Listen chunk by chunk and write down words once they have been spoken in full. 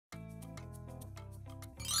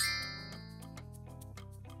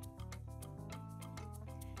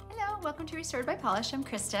welcome to Restored by Polish. I'm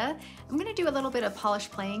Krista. I'm going to do a little bit of polish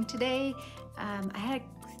playing today. I had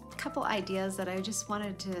a couple ideas that I just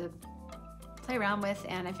wanted to play around with,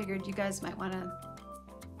 and I figured you guys might want to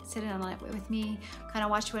sit in on it with me, kind of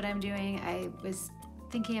watch what I'm doing. I was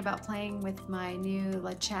thinking about playing with my new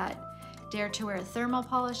Lechat Dare to Wear thermal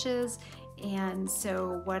polishes, and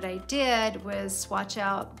so what I did was swatch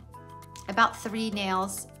out about 3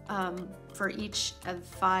 nails for each of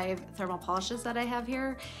 5 thermal polishes that I have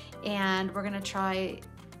here, and we're gonna try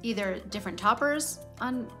either different toppers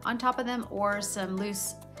on top of them or some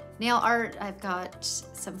loose nail art. I've got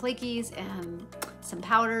some flakies and some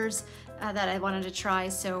powders that I wanted to try,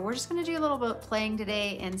 so we're just gonna do a little bit of playing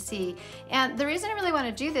today and see. And the reason I really want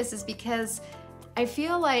to do this is because I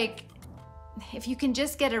feel like if you can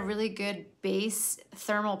just get a really good base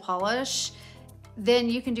thermal polish, then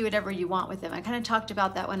you can do whatever you want with them. I kind of talked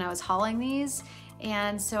about that when I was hauling these,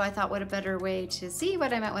 and so I thought what a better way to see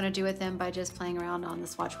what I might want to do with them by just playing around on the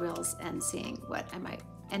swatch wheels and seeing what I might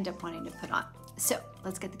end up wanting to put on. So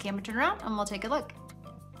let's get the camera turned around and we'll take a look.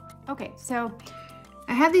 Okay, so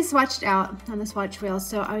I have these swatched out on the swatch wheel,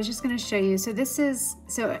 so I was just going to show you. So this is,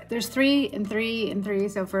 so there's 3 and 3 and 3,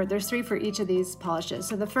 so there's 3 for each of these polishes.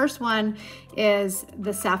 So the first one is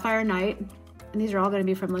the Sapphire Night, and these are all going to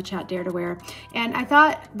be from Lechat Dare to Wear. And I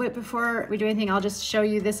thought, but before we do anything, I'll just show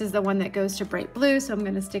you, this is the one that goes to bright blue, so I'm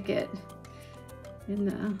going to stick it in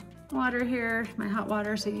the water here, my hot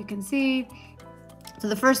water, so you can see. So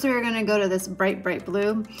the first 3 are going to go to this bright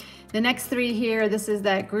blue. The next 3 here, this is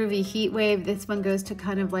that Groovy Heatwave. This one goes to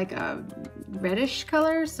kind of like a reddish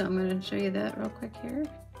color, so I'm going to show you that real quick here.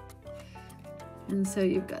 And so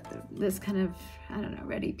you've got this kind of, I don't know,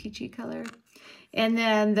 reddy peachy color. And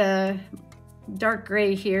then the dark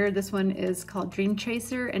gray here, this one is called Dream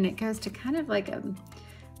Chaser, and it goes to kind of like a,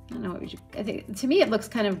 I don't know, what would you, I think, to me it looks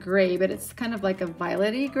kind of gray, but it's kind of like a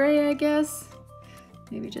violety gray, I guess.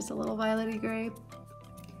 Maybe just a little violety gray.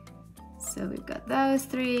 So we've got those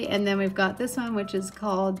 3, and then we've got this one, which is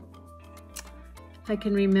called, if I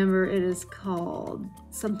can remember, it is called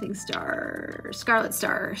something star, Scarlet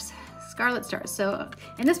Stars. Scarlet Stars. So,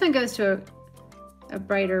 and this one goes to a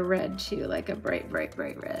brighter red too, like a bright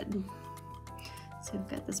red. So we've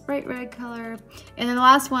got this bright red color. And then the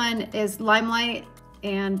last one is Limelight,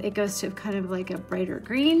 and it goes to kind of like a brighter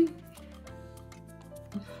green.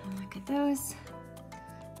 Look at those.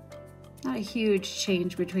 Not a huge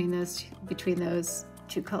change between those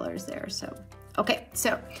 2 colors there. So, okay,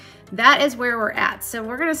 so that is where we're at. So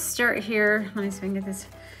we're gonna start here. Let me see if I can get this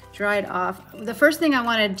dried off. The first thing I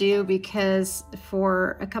wanna do, because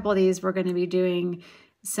for a couple of these, we're gonna be doing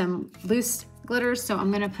some loose glitters. So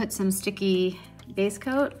I'm gonna put some sticky base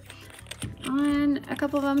coat on a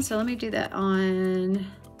couple of them. So let me do that on,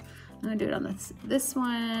 I'm gonna do it on this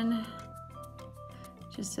one,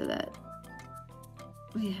 just so that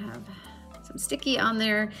we have some sticky on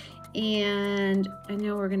there. And I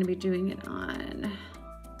know we're gonna be doing it on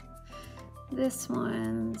this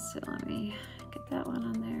one, so let me get that one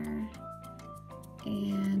on there.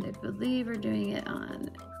 And I believe we're doing it on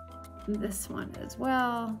this one as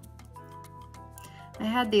well. I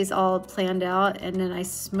had these all planned out, and then I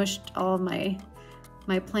smushed all my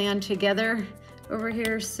plan together over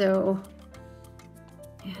here. So,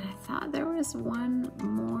 and I thought there was one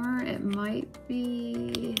more. It might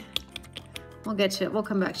be, we'll get to it. We'll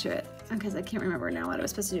come back to it because I can't remember now what I was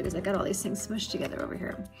supposed to do because I got all these things smushed together over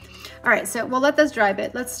here. All right, so we'll let those dry a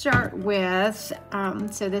bit. Let's start with,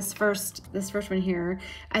 so this first one here.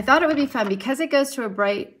 I thought it would be fun because it goes to a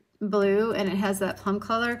bright blue and it has that plum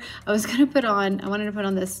color. I wanted to put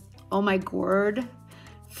on this Oh My Gourd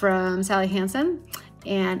from Hansen,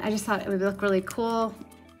 and I just thought it would look really cool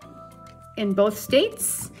in both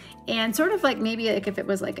states, and sort of like maybe like if it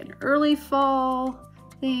was like an early fall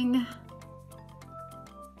thing.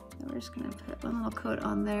 So we're just gonna put one little coat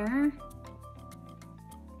on there.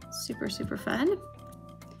 Super fun.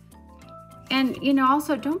 And you know,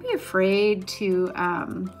 also don't be afraid to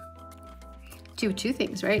do 2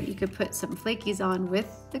 things, right? You could put some flakies on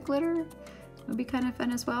with the glitter. It would be kind of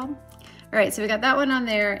fun as well. All right, so we got that one on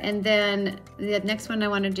there, and then the next one I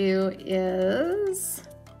want to do is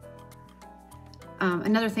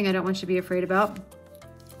another thing I don't want you to be afraid about,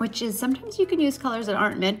 which is sometimes you can use colors that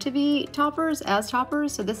aren't meant to be toppers as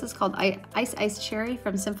toppers. So this is called Ice Cherry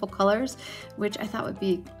from Sinful Colors, which I thought would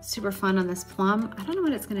be super fun on this plum. I don't know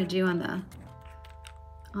what it's gonna do on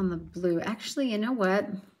the blue. Actually, you know what?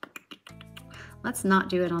 Let's not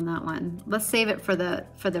do it on that one. Let's save it for the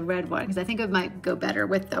red one, because I think it might go better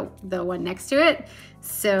with the one next to it.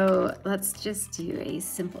 So let's just do a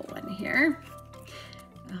simple one here.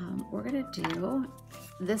 We're gonna do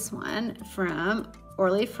this one from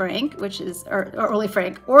Orly Frank, which is,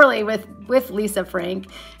 Orly with Lisa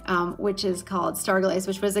Frank, which is called Star Glaze,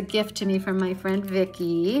 which was a gift to me from my friend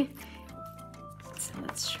Vicky. So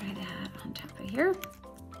let's try that on top of here.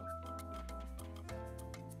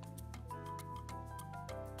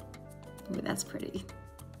 Ooh, that's pretty.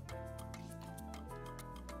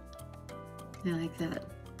 I like that.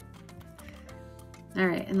 All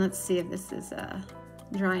right, and let's see if this is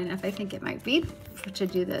dry enough. I think it might be to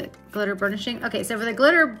do the glitter burnishing. Okay, so for the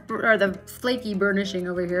glitter or the flaky burnishing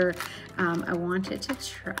over here, I wanted to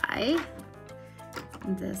try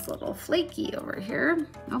this little flaky over here.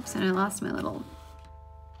 Oops, and I lost my little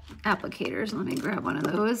applicators. Let me grab one of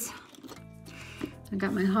those. I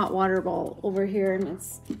got my hot water ball over here and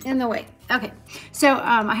it's in the way. Okay, so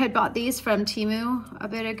I had bought these from Temu a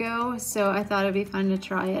bit ago, so I thought it'd be fun to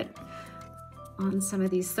try it on some of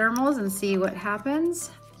these thermals and see what happens.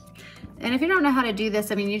 And if you don't know how to do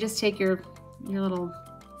this, I mean, you just take your little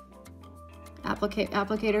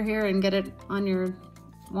applicator here and get it on your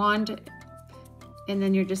wand, and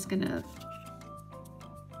then you're just gonna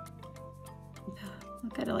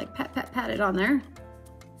kind of like pat it on there.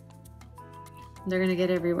 They're gonna get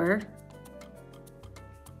everywhere.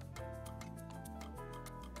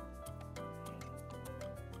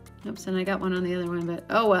 Oops, and I got one on the other one, but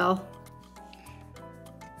oh well.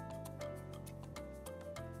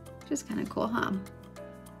 Just kind of cool, huh?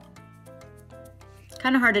 It's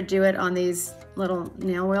kind of hard to do it on these little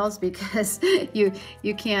nail wheels because you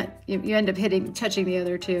end up touching the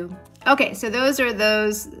other two. Okay, so those are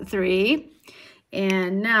those three.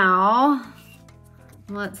 And now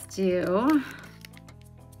let's do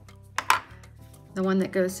the one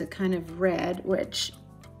that goes to kind of red, which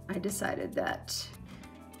I decided that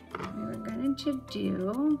we were going to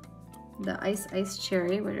do the ice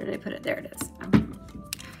cherry. Where did I put it? There it is.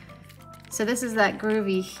 So this is that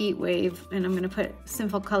Groovy Heatwave, and I'm gonna put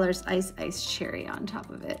Sinful Colors Ice Cherry on top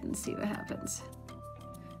of it and see what happens.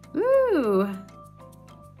 Ooh.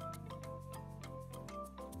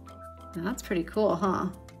 Now that's pretty cool, huh?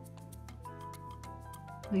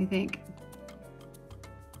 What do you think?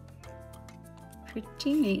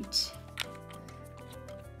 Pretty neat.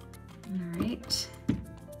 All right.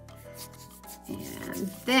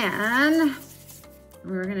 And then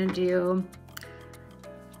we're gonna do,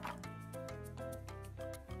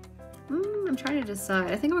 I'm trying to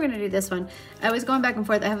decide. I think we're gonna do this one. I was going back and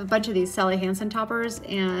forth. I have a bunch of these Sally Hansen toppers,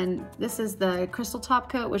 and this is the crystal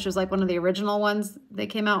top coat, which was like one of the original ones they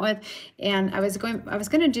came out with. And I was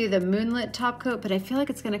gonna do the Moonlit top coat, but I feel like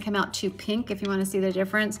it's gonna come out too pink if you wanna see the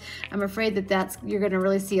difference. I'm afraid that you're gonna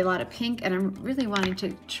really see a lot of pink, and I'm really wanting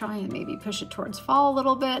to try and maybe push it towards fall a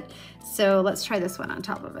little bit. So let's try this one on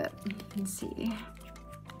top of it and see.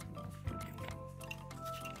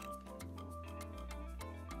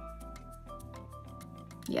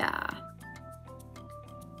 Yeah.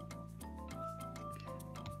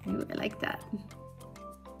 Ooh, I like that.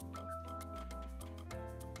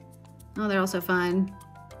 Oh, they're also fun.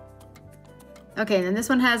 Okay, and then this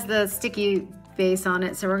one has the sticky base on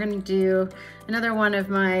it, so we're gonna do another one of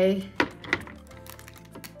my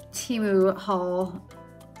Temu haul.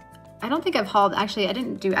 I don't think I've hauled, actually I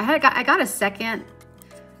didn't do, I got a second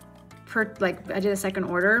I did a second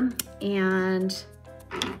order, and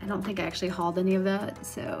I don't think I actually hauled any of that,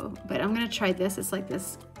 so, but I'm gonna try this. It's like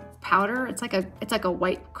this powder. It's like a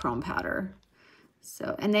white chrome powder.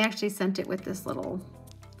 So, and they actually sent it with this little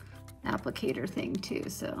applicator thing too.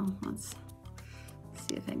 So let's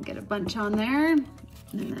see if I can get a bunch on there. And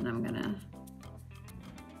then I'm gonna,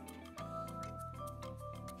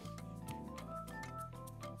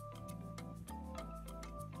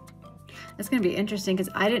 it's gonna be interesting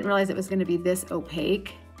because I didn't realize it was gonna be this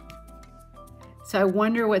opaque. So I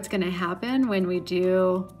wonder what's gonna happen when we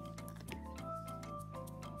do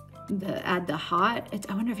add the hot.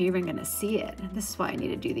 I wonder if you're even gonna see it. This is why I need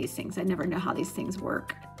to do these things. I never know how these things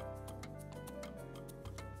work.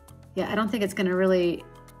 Yeah, I don't think it's gonna really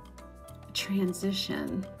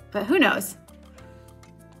transition, but who knows?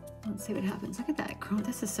 Let's see what happens. Look at that chrome.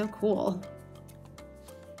 This is so cool.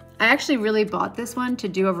 I actually really bought this one to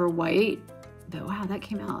do over white, but wow, that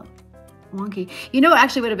came out wonky. You know what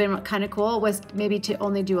actually would have been kind of cool was maybe to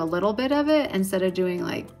only do a little bit of it instead of doing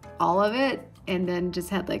like all of it, and then just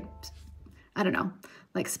had like, I don't know,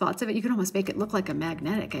 like spots of it. You could almost make it look like a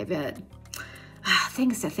magnetic, I bet.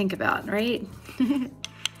 Things to think about, right?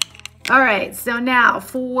 All right, so now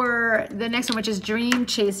for the next one, which is Dream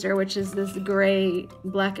Chaser, which is this gray,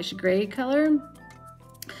 blackish gray color.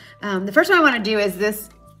 The first one I want to do is this.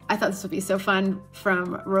 I thought this would be so fun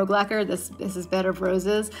from Rogue Lacquer. This is Bed of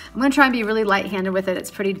Roses. I'm gonna try and be really light-handed with it.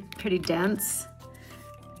 It's pretty dense.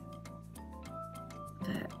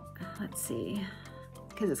 let's see,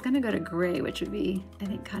 because it's gonna go to gray, which would be, I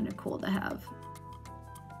think, kind of cool to have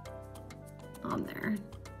on there.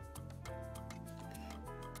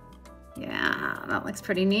 Yeah, that looks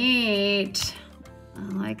pretty neat. I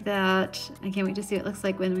like that. I can't wait to see what it looks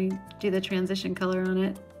like when we do the transition color on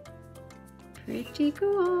it. Pretty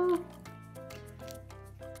cool.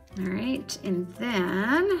 All right, and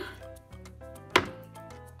then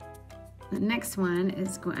the next one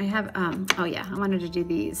is going, I have, oh yeah, I wanted to do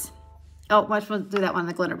these. Oh, we'll do that one,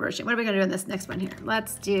 the glitter version. What are we gonna do in this next one here?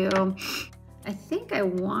 Let's do, I think I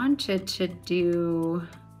wanted to do,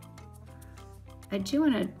 I do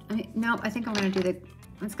wanna, no, I think I'm gonna do the,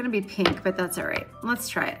 it's gonna be pink, but that's all right. Let's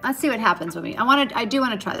try it. Let's see what happens with me. I do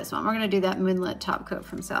wanna try this one. We're gonna do that Moonlit top coat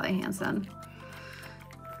from Sally Hansen.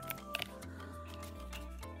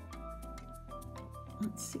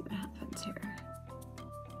 Let's see what happens here.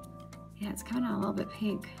 Yeah, it's coming out a little bit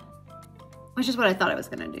pink, which is what I thought I was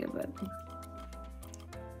gonna do, but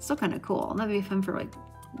still kind of cool. That'd be fun for like,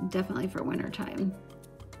 definitely for winter time.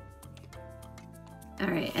 All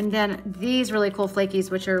right, and then these really cool flakies,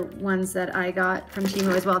 which are ones that I got from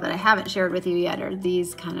Temu as well that I haven't shared with you yet, are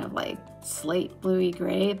these kind of like slate bluey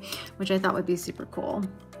gray, which I thought would be super cool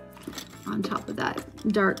on top of that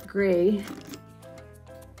dark gray.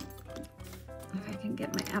 If I can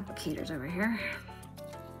get my applicators over here.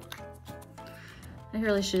 I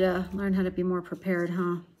really should learn how to be more prepared,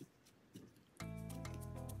 huh?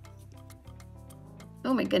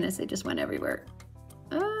 Oh my goodness, they just went everywhere.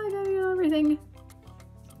 Oh, I gotta get everything.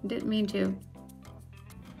 Didn't mean to.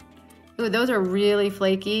 Ooh, those are really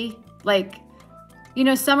flaky. Like, you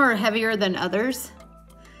know, some are heavier than others.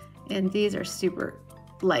 And these are super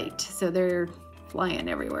light, so they're flying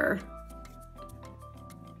everywhere.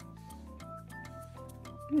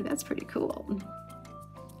 Ooh, that's pretty cool.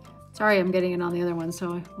 Sorry, I'm getting it on the other one,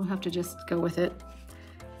 so we'll have to just go with it.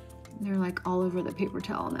 They're like all over the paper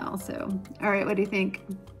towel now, so. All right, what do you think?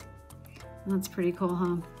 That's pretty cool,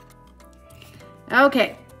 huh?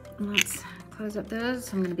 Okay, let's close up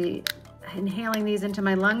those. I'm gonna be inhaling these into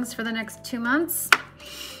my lungs for the next 2 months.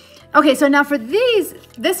 Okay, so now for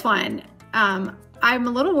this one, I'm a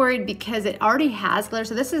little worried because it already has glitter.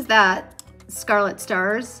 So this is that Scarlet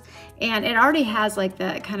Stars, and it already has like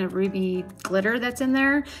that kind of ruby glitter that's in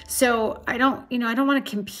there. So I don't want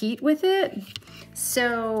to compete with it.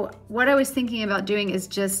 So what I was thinking about doing is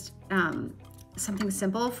just something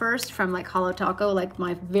simple first from like Holo Taco, like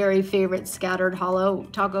my very favorite scattered Holo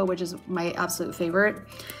Taco, which is my absolute favorite.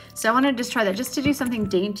 So I want to just try that, just to do something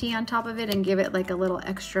dainty on top of it and give it like a little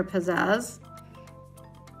extra pizzazz.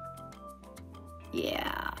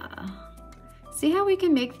 Yeah. See how we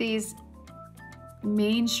can make these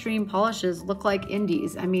mainstream polishes look like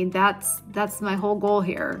indies? I mean, that's my whole goal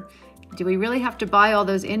here. Do we really have to buy all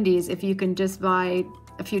those indies if you can just buy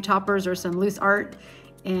a few toppers or some loose art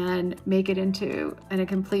and make it into a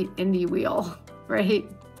complete indie wheel, right?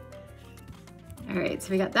 All right,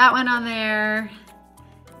 so we got that one on there.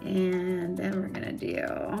 And then we're gonna do,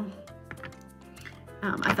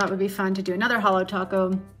 I thought it would be fun to do another Holo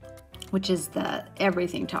Taco, which is the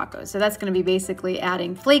everything taco. So that's gonna be basically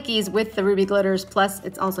adding flakies with the ruby glitters, plus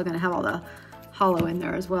it's also gonna have all the holo in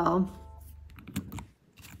there as well.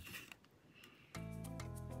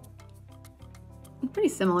 Pretty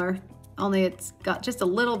similar, only it's got just a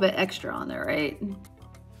little bit extra on there, right?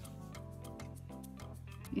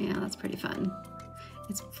 Yeah, that's pretty fun.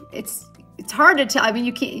 It's hard to tell. I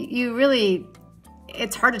mean,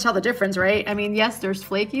 it's hard to tell the difference, right? I mean, yes, there's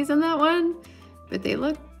flakies in that one, but they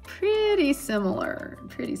look pretty similar,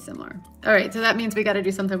 All right, so that means we got to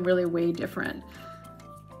do something really way different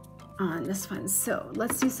on this one. So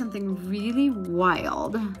let's do something really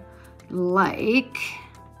wild, like,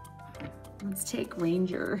 let's take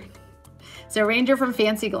Ranger. So Ranger from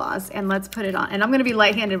Fancy Gloss, and let's put it on. And I'm going to be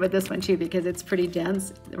light-handed with this one too because it's pretty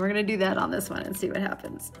dense. We're going to do that on this one and see what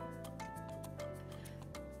happens.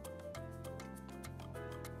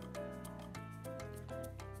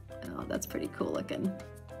 Oh, that's pretty cool looking.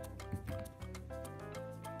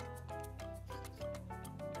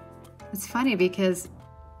 It's funny because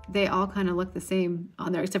they all kind of look the same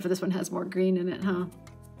on there, except for this one has more green in it, huh?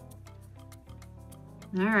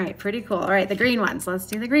 All right, pretty cool. All right, the green ones. Let's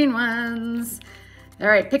do the green ones. All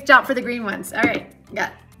right, picked out for the green ones. All right,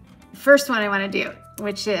 got first one I want to do,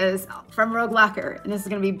 which is from Rogue Lacquer, and this is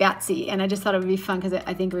going to be Batsy. And I just thought it would be fun because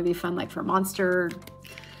I think it would be fun like for monster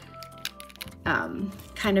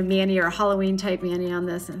kind of mani or Halloween type mani on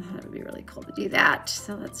this, and I thought it would be really cool to do that.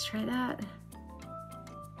 So let's try that.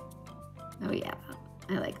 Oh yeah,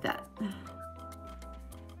 I like that.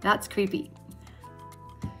 That's creepy.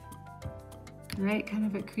 All right, kind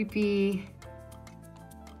of a creepy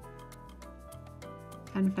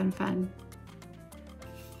Fun, fun, fun.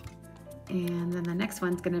 And then the next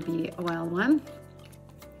one's gonna be a wild one.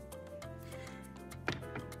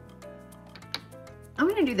 I'm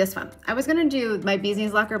gonna do this one. I was gonna do my Bee's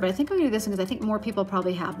Knees lacquer, but I think I'm gonna do this one because I think more people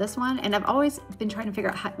probably have this one. And I've always been trying to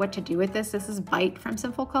figure out what to do with this. This is Bite from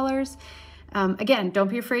Sinful Colors. Again, don't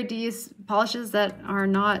be afraid to use polishes that are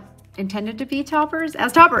not intended to be toppers,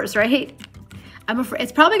 as toppers, right? I'm afraid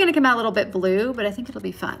it's probably gonna come out a little bit blue, but I think it'll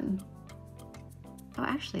be fun. Oh,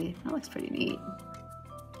 actually, that looks pretty neat.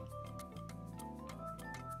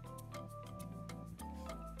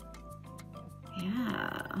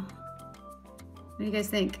 Yeah. What do you guys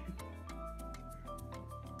think?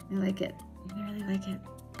 I like it. I really like it.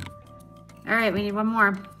 All right, we need one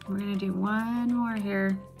more. We're gonna do one more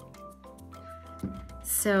here.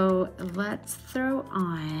 So let's throw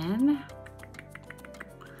on,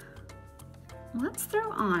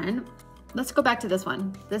 let's go back to this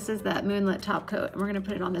one. This is that Moonlit top coat, and we're gonna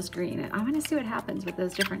put it on this green. And I wanna see what happens with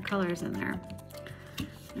those different colors in there.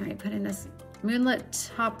 All right, put in this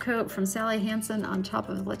Moonlit top coat from Hansen on top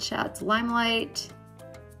of Lechat's Limelight.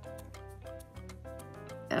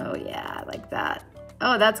 Oh yeah, I like that.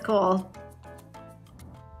 Oh, that's cool.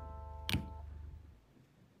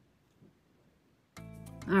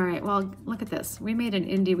 All right, well, look at this. We made an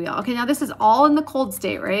indie wheel. Okay, now this is all in the cold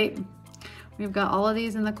state, right? We've got all of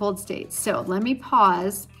these in the cold state. So let me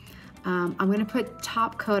pause. I'm gonna put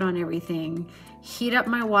top coat on everything, heat up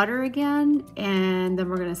my water again, and then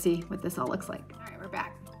we're gonna see what this all looks like. All right, we're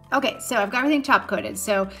back. Okay, so I've got everything top coated.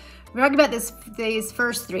 So we're talking about these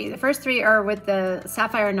first three. The first three are with the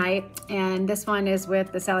Sapphire Night, and this one is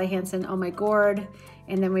with the Hansen Oh My Gourd.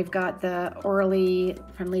 And then we've got the Orly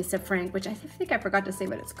from Lisa Frank, which I think I forgot to say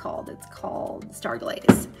what it's called. It's called Star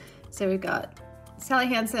Glaze. So we've got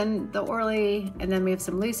Hansen, the Orly, and then we have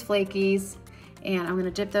some loose flakies. And I'm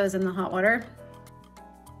gonna dip those in the hot water.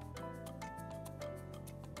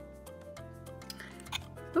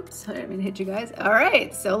 Oops, I didn't mean to hit you guys. All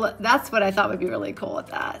right, so that's what I thought would be really cool with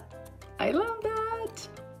that. I love that.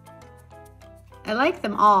 I like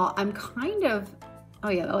them all. I'm kind of, oh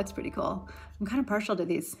yeah, that looks pretty cool. I'm kind of partial to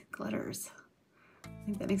these glitters. I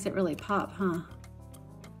think that makes it really pop, huh?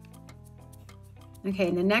 Okay,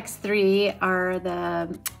 and the next three are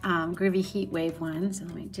the Groovy Heatwave ones. So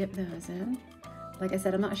let me dip those in. Like I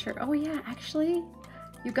said, I'm not sure. Oh yeah, actually,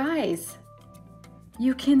 you guys,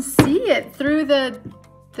 you can see it through the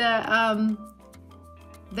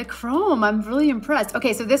chrome. I'm really impressed.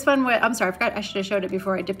 Okay, so this one, I'm sorry, I forgot, I should have showed it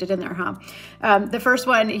before I dipped it in there, huh? The first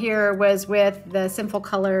one here was with the Sinful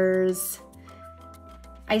Colors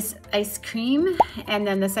Ice Cream, and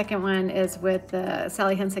then the second one is with the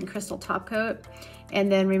Hansen Crystal Top Coat. And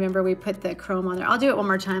then remember, we put the chrome on there. I'll do it one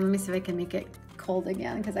more time. Let me see if I can make it cold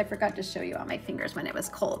again, because I forgot to show you on my fingers when it was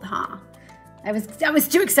cold, huh? I was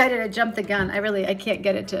too excited to jump the gun. I can't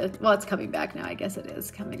get it to, well, it's coming back now. I guess it is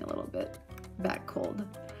coming a little bit back cold.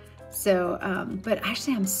 So, but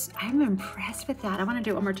actually I'm impressed with that. I want to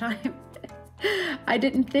do it one more time. I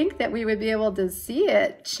didn't think that we would be able to see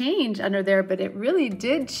it change under there, but it really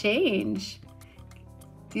did change.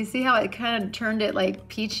 Do you see how it kind of turned it like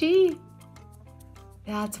peachy?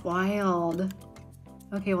 That's wild.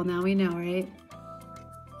 Okay, well now we know, right?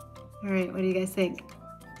 All right, what do you guys think?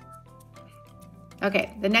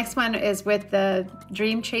 Okay, the next one is with the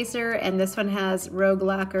Dream Chaser, and this one has Rogue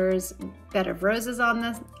Lacquer's Bed of Roses on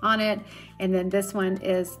it, and then this one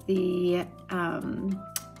is the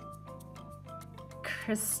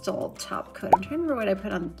Crystal Top Coat. I'm trying to remember what I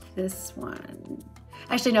put on this one.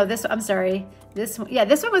 Actually, no, I'm sorry. This one, yeah,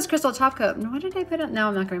 this one was Crystal Top Coat. What did I put on? No,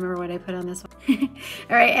 I'm not gonna remember what I put on this one.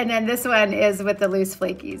 All right, and then this one is with the loose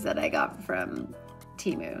flakies that I got from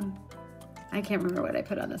Temu. I can't remember what I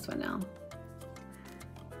put on this one now.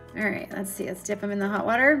 All right, let's see, let's dip them in the hot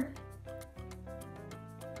water.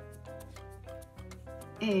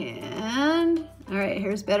 And, all right,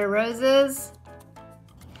 here's Bed of Roses.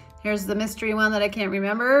 Here's the mystery one that I can't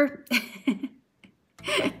remember.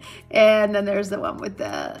 And then there's the one with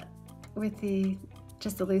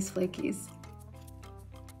just the loose flakies.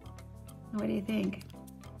 What do you think?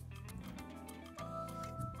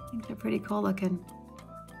 I think they're pretty cool looking.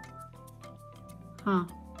 Huh.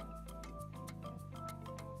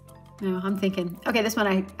 No, I'm thinking, okay, this one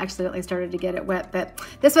I accidentally started to get it wet, but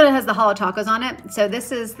this one has the Holo tacos on it. So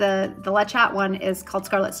this is the Lechat one is called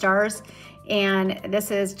Scarlet Stars. And this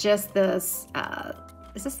is just this,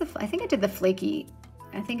 is this I think I did the flaky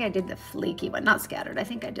one, not scattered. I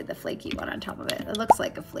think I did the flaky one on top of it. It looks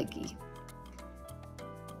like a flaky.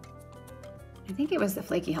 I think it was the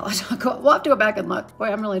flaky Holo taco. We'll have to go back and look. Boy,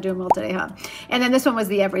 I'm really doing well today, huh? And then this one was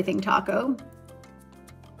the Everything Taco.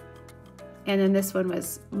 And then this one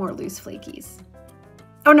was more loose flakies.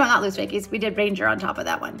 Oh no, not loose flakies. We did Ranger on top of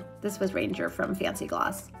that one. This was Ranger from Fancy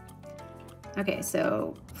Gloss. Okay,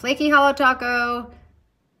 so flaky hollow taco,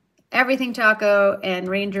 everything taco, and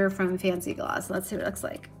Ranger from Fancy Gloss. Let's see what it looks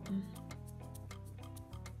like.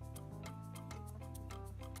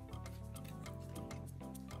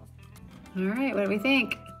 All right, what do we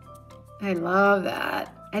think? I love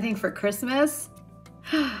that. I think for Christmas,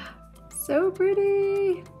 so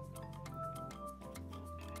pretty.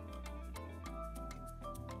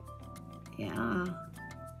 Yeah.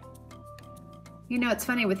 You know, it's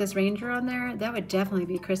funny with this Ranger on there, that would definitely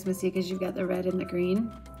be Christmassy because you've got the red and the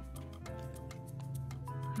green.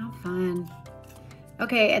 How fun.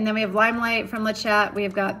 Okay, and then we have Limelight from Lechat.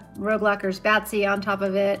 We've got Rogue Lacquer's Batsy on top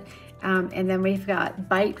of it. And then we've got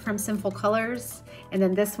Bite from Sinful Colors. And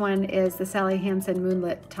then this one is the Sally Hansen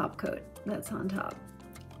Moonlit top coat that's on top.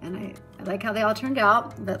 And I like how they all turned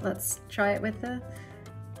out, but let's try it with the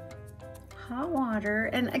hot water.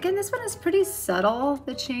 And again, this one is pretty subtle,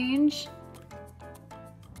 the change.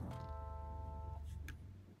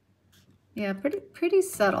 Yeah, pretty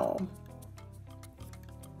subtle.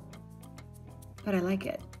 But I like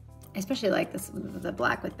it. I especially like this, the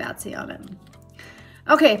black with Batsy on it.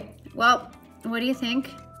 Okay, well, what do you think?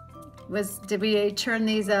 Did we turn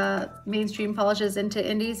these mainstream polishes into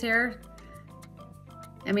indies here?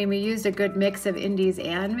 I mean, we used a good mix of indies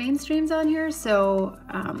and mainstreams on here, so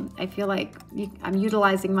I feel like I'm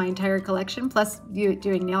utilizing my entire collection, plus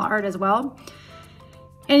doing nail art as well.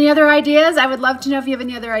 Any other ideas? I would love to know if you have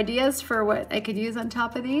any other ideas for what I could use on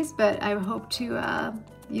top of these, but I hope to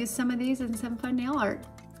use some of these in some fun nail art,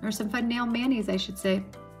 or some fun nail manis, I should say.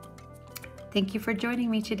 Thank you for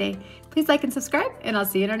joining me today. Please like and subscribe, and I'll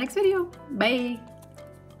see you in our next video. Bye.